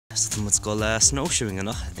So let's go snowshoeing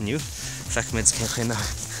aniu. Feck mids cin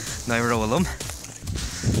na rolum.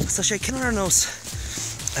 So sé cinnar nos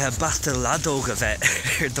bata ladóga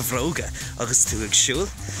bheith de bhróga agus tú ag siúl.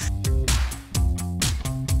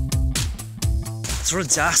 Rud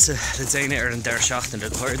deasa le déine an deir seachtain le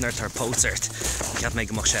chuirnar tar pótairt ceap méid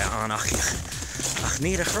go sé anachich ach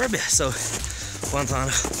ní a churbe so bhaint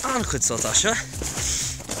an chud soltá se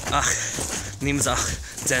ach nímasach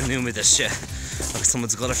den nuid is se agus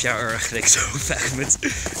tá go fear ag so fechmid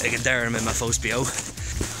ag an deir me má fós bio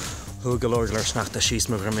thu go leir leir SNEACHTA síos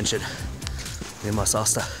mar bhremin sin ní más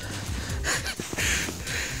ásta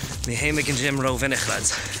ní héime an gym ro vinnig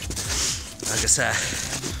lads agus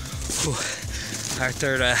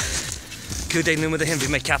Arthur cúdé númad a him bhí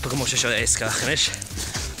mé ceapa go mos seo éascach inis.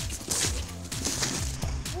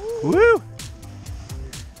 Woo!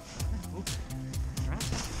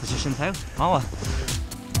 Is sin tau? Áha.